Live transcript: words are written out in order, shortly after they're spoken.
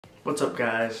What's up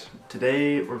guys?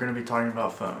 Today we're going to be talking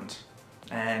about phones,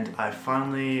 and I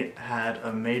finally had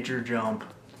a major jump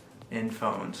in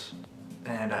phones,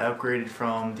 and I upgraded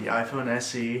from the iPhone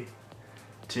SE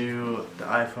to the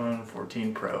iPhone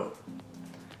 14 Pro.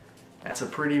 That's a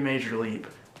pretty major leap,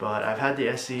 but I've had the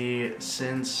SE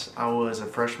since I was a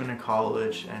freshman in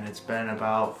college, and it's been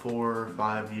about 4 or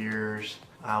 5 years.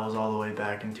 I was all the way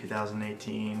back in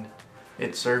 2018.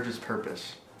 It served its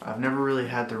purpose. I've never really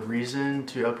had the reason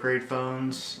to upgrade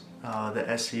phones. The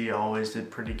SE always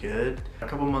did pretty good. A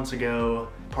couple months ago,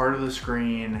 part of the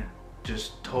screen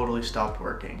just totally stopped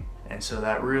working. And so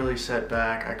that really set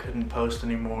back. I couldn't post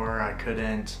anymore. I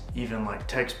couldn't even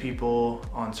text people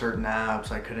on certain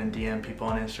apps. I couldn't DM people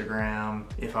on Instagram.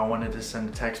 If I wanted to send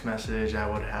a text message, I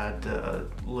would have had to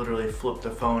literally flip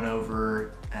the phone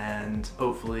over, and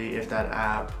hopefully if that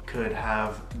app could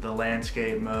have the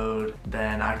landscape mode,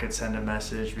 then I could send a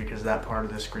message because that part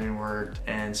of the screen worked.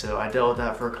 And so I dealt with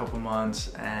that for a couple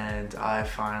months, and I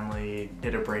finally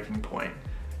hit a breaking point.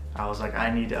 I was like, I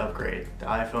need to upgrade. The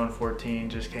iPhone 14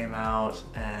 just came out,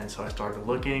 and so I started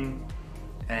looking,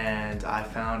 and I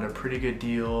found a pretty good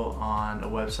deal on a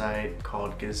website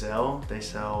called Gazelle. They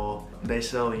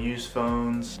sell used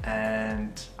phones,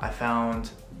 and I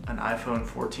found an iPhone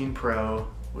 14 Pro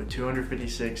with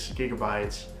 256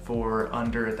 gigabytes for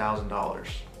under $1,000,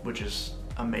 which is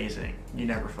amazing. You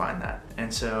never find that.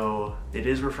 And so it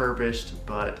is refurbished,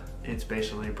 but it's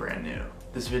basically brand new.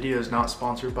 This video is not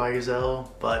sponsored by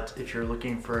Gazelle, but if you're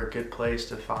looking for a good place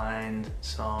to find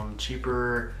some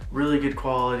cheaper, really good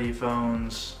quality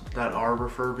phones that are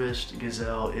refurbished,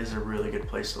 Gazelle is a really good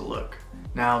place to look.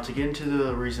 Now, to get into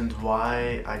the reasons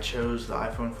why I chose the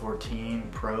iPhone 14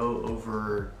 Pro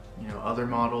over other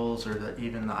models, or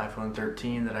even the iPhone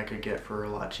 13 that I could get for a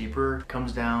lot cheaper,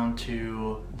 comes down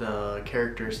to the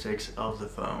characteristics of the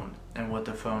phone and what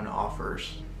the phone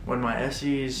offers. When my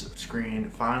SE's screen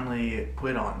finally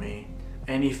quit on me,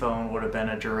 any phone would have been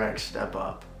a direct step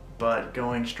up. But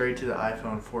going straight to the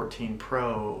iPhone 14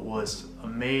 Pro was a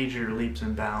major leaps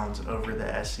and bounds over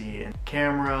the SE in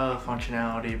camera,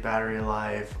 functionality, battery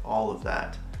life, all of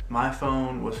that. My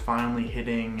phone was finally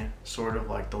hitting sort of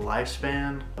like the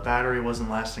lifespan. The battery wasn't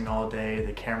lasting all day,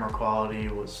 the camera quality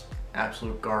was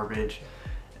absolute garbage.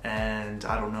 And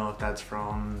I don't know if that's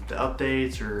from the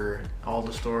updates or all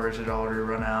the storage had already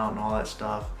run out and all that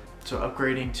stuff. So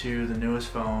upgrading to the newest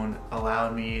phone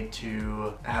allowed me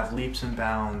to have leaps and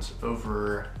bounds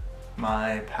over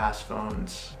my past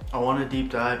phones. I want to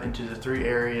deep dive into the 3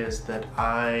 areas that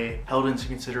I held into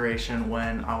consideration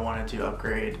when I wanted to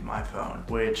upgrade my phone,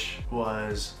 which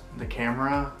was the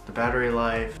camera, the battery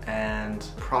life, and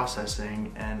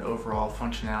processing and overall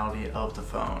functionality of the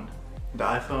phone. The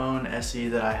iPhone SE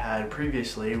that I had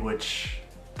previously, which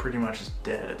pretty much is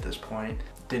dead at this point,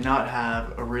 did not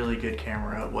have a really good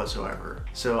camera whatsoever.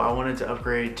 So I wanted to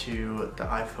upgrade to the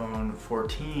iPhone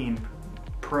 14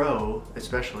 Pro,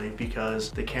 especially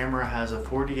because the camera has a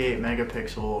 48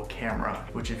 megapixel camera,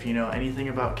 which, if you know anything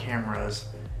about cameras,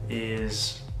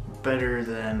 is better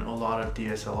than a lot of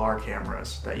DSLR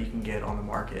cameras that you can get on the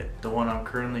market. The one I'm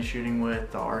currently shooting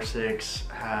with, the R6,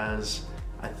 has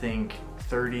I think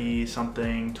 30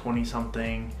 something, 20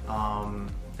 something,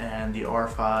 and the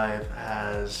R5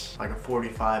 has like a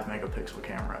 45 megapixel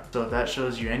camera. So if that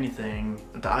shows you anything,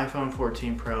 the iPhone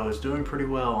 14 Pro is doing pretty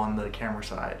well on the camera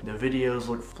side. The videos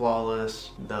look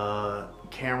flawless, the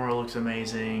camera looks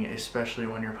amazing, especially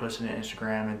when you're posting to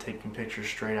Instagram and taking pictures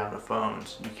straight out of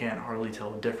phones. You can't hardly tell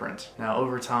the difference. Now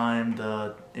over time,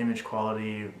 the image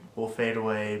quality will fade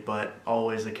away, but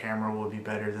always the camera will be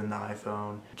better than the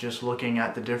iPhone. Just looking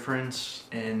at the difference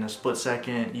in a split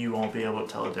second, you won't be able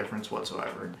to tell the difference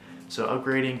whatsoever. So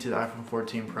upgrading to the iPhone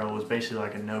 14 Pro was basically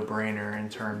like a no-brainer in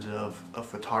terms of a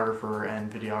photographer and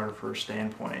videographer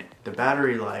standpoint. The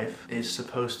battery life is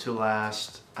supposed to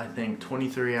last, I think,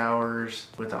 23 hours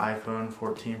with the iPhone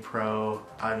 14 Pro.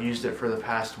 I've used it for the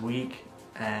past week,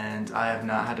 and I have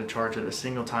not had to charge it a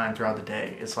single time throughout the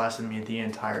day. It's lasted me the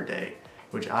entire day,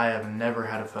 which I have never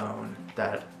had a phone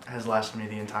that has lasted me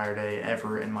the entire day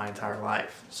ever in my entire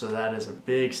life. So that is a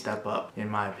big step up in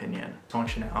my opinion.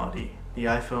 Functionality. The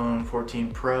iPhone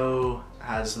 14 Pro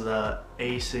has the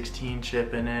A16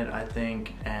 chip in it, I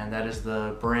think, and that is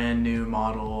the brand new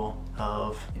model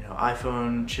of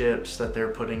iPhone chips that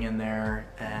they're putting in there,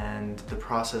 and the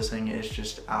processing is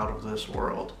just out of this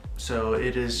world. So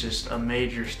it is just a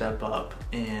major step up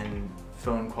in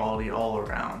phone quality all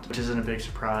around, which isn't a big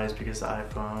surprise because the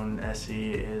iPhone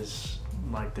SE is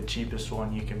like the cheapest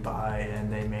one you can buy,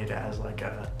 and they made it as like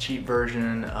a cheap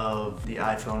version of the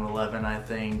iPhone 11, I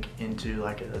think, into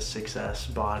like a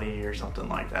 6S body or something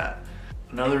like that.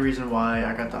 Another reason why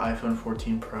I got the iPhone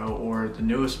 14 Pro, or the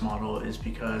newest model, is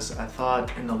because I thought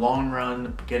in the long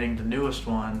run getting the newest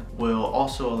one will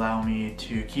also allow me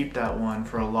to keep that one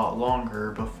for a lot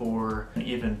longer before an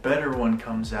even better one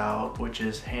comes out, which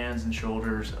is hands and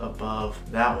shoulders above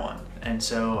that one. And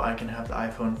so I can have the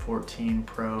iPhone 14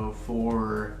 Pro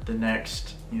for the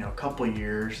next, couple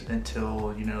years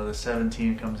until, the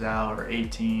 17 comes out, or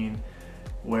 18,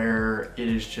 where it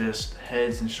is just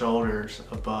heads and shoulders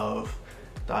above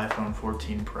the iPhone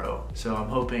 14 Pro. So I'm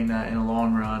hoping that in the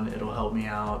long run it'll help me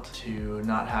out to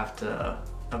not have to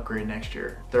upgrade next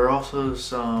year. There are also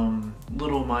some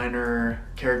little minor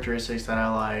characteristics that I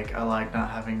like. I like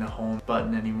not having the home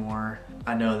button anymore.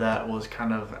 I know that was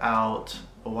kind of out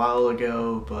a while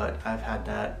ago, but I've had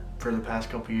that for the past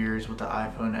couple years with the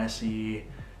iPhone SE,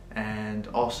 and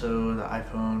also the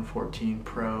iPhone 14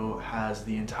 Pro has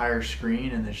the entire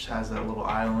screen, and it just has that little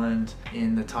island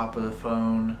in the top of the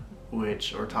phone,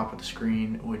 or top of the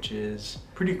screen, which is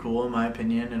pretty cool in my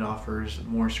opinion. It offers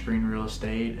more screen real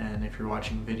estate, and if you're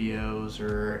watching videos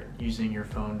or using your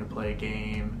phone to play a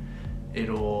game,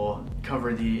 it'll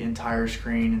cover the entire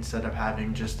screen instead of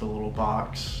having just a little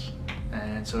box,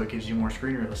 and so it gives you more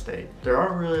screen real estate. There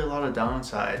aren't really a lot of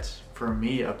downsides for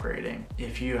me upgrading.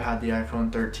 If you had the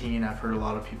iPhone 13, I've heard a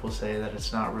lot of people say that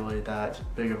it's not really that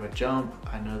big of a jump.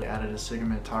 I know they added a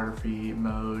cinematography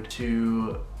mode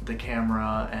to the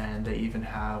camera, and they even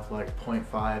have like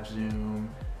 0.5 zoom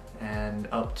and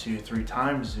up to 3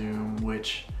 times zoom,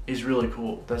 which is really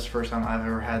cool. That's the first time I've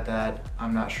ever had that.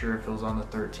 I'm not sure if it was on the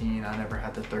 13. I never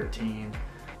had the 13,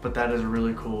 but that is a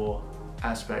really cool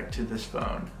aspect to this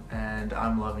phone, and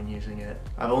I'm loving using it.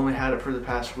 I've only had it for the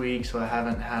past week, so I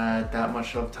haven't had that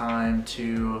much of time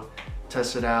to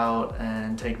test it out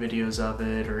and take videos of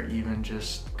it, or even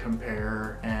just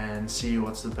compare and see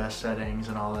what's the best settings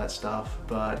and all that stuff.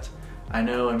 But I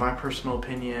know, in my personal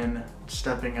opinion,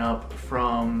 stepping up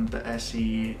from the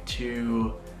SE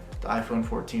to the iPhone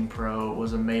 14 Pro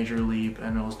was a major leap,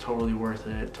 and it was totally worth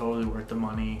it, totally worth the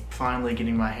money. Finally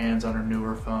getting my hands on a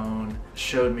newer phone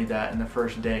showed me that in the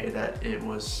first day that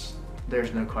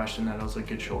there's no question that it was a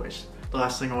good choice. The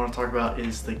last thing I want to talk about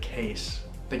is the case.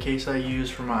 The case I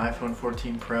use for my iPhone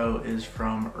 14 Pro is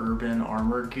from Urban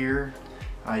Armor Gear.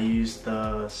 I used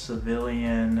the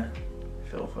civilian,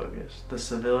 the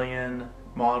civilian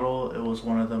model. It was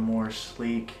one of the more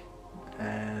sleek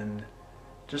and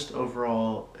just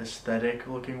overall aesthetic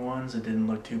looking ones. It didn't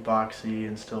look too boxy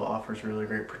and still offers really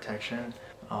great protection.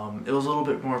 It was a little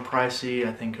bit more pricey.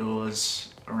 I think it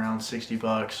was around 60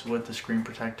 bucks with the screen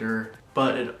protector,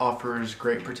 but it offers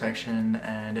great protection,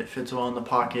 and it fits well in the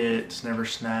pocket. It's never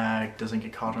snagged, doesn't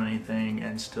get caught on anything,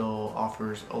 and still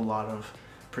offers a lot of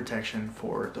protection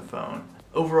for the phone.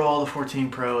 Overall, the 14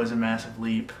 Pro is a massive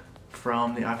leap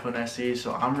from the iPhone SE,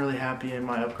 so I'm really happy in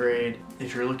my upgrade.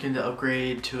 If you're looking to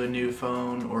upgrade to a new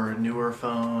phone or a newer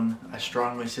phone, I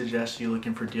strongly suggest you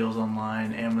looking for deals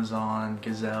online. Amazon,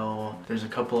 Gazelle, there's a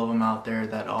couple of them out there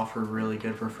that offer really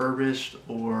good refurbished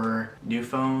or new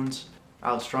phones.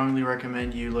 I would strongly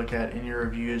recommend you look at any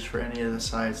reviews for any of the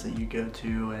sites that you go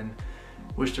to and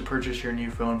wish to purchase your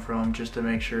new phone from, just to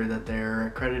make sure that they're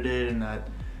accredited and that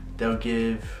they'll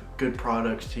give good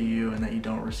products to you, and that you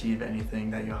don't receive anything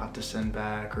that you'll have to send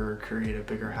back or create a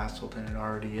bigger hassle than it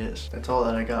already is. That's all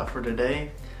that I got for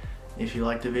today. If you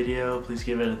liked the video, please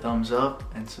give it a thumbs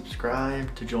up and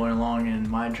subscribe to join along in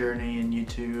my journey in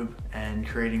YouTube and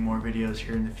creating more videos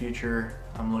here in the future.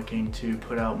 I'm looking to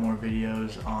put out more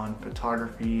videos on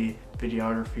photography,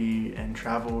 videography, and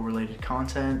travel related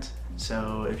content.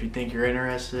 So if you think you're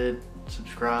interested,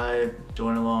 subscribe,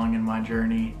 join along in my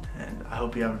journey, and I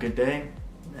hope you have a good day,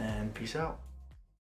 and peace out.